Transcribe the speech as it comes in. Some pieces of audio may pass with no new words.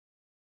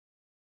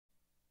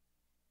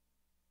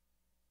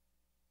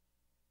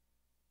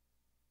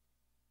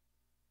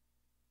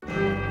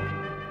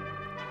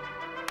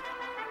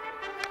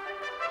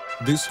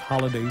This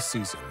holiday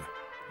season,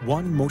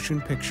 one motion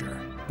picture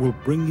will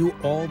bring you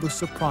all the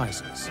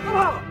surprises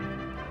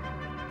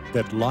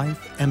that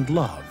life and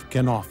love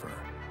can offer.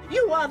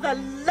 You are the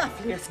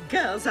loveliest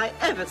girls I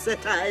ever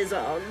set eyes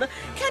on.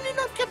 Can you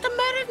not get them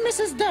married,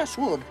 Mrs.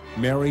 Dashwood?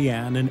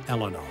 Marianne and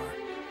Eleanor,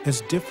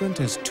 as different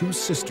as two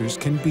sisters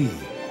can be.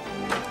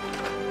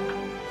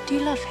 Do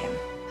you love him?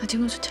 I do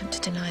not attempt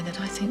to deny that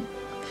I think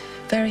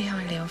very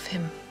highly of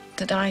him,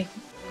 that I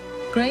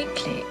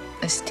greatly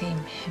esteem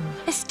him.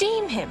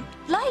 Esteem him?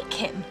 Like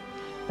him?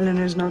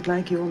 Eleanor's not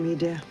like you or me,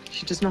 dear.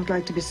 She does not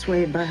like to be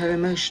swayed by her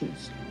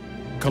emotions.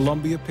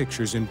 Columbia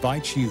Pictures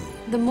invites you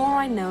The more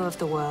I know of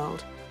the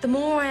world, the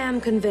more I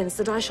am convinced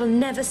that I shall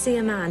never see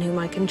a man whom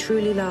I can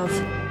truly love.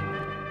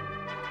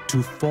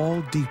 to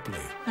fall deeply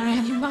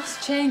Marianne, you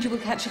must change. You will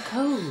catch a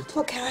cold.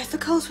 What care I for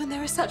colds when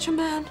there is such a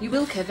man? You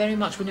will care very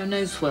much when your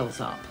nose swells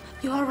up.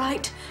 You are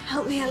right.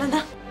 Help me,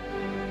 Eleanor.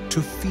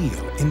 to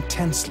feel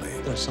intensely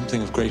There's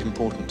something of great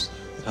importance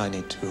that I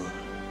need to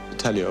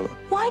tell you.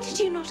 Why did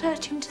you not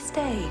urge him to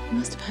stay? He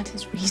must have had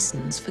his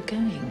reasons for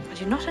going. I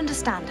do not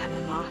understand her,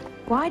 Mamma.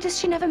 Why does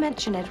she never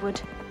mention Edward?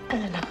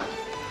 Eleanor,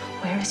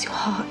 where is your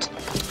heart?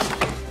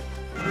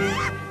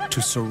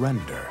 to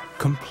surrender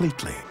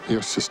completely.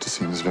 Your sister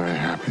seems very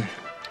happy.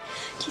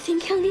 Do you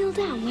think he'll kneel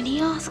down when he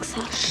asks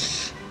her?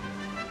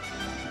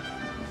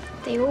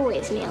 They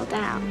always kneel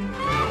down.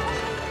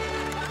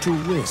 To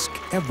risk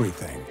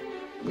everything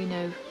We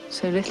know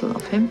so little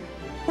of him.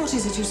 What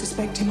is it you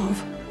suspect him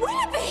of?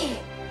 Willoughby!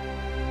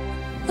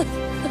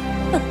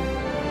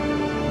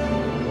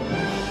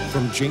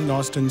 from Jane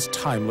Austen's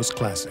timeless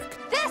classic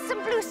There's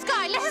some blue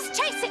sky. Let us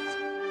chase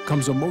it.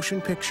 comes a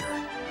motion picture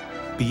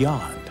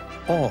beyond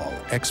all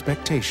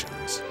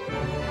expectations.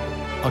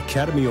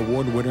 Academy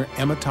Award winner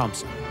Emma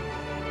Thomson,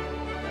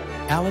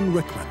 Alan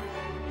Rickman,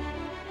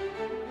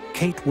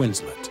 Kate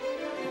Winslet,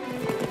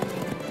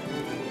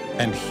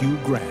 and Hugh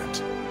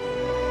Grant.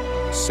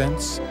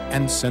 Sense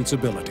and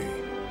Sensibility.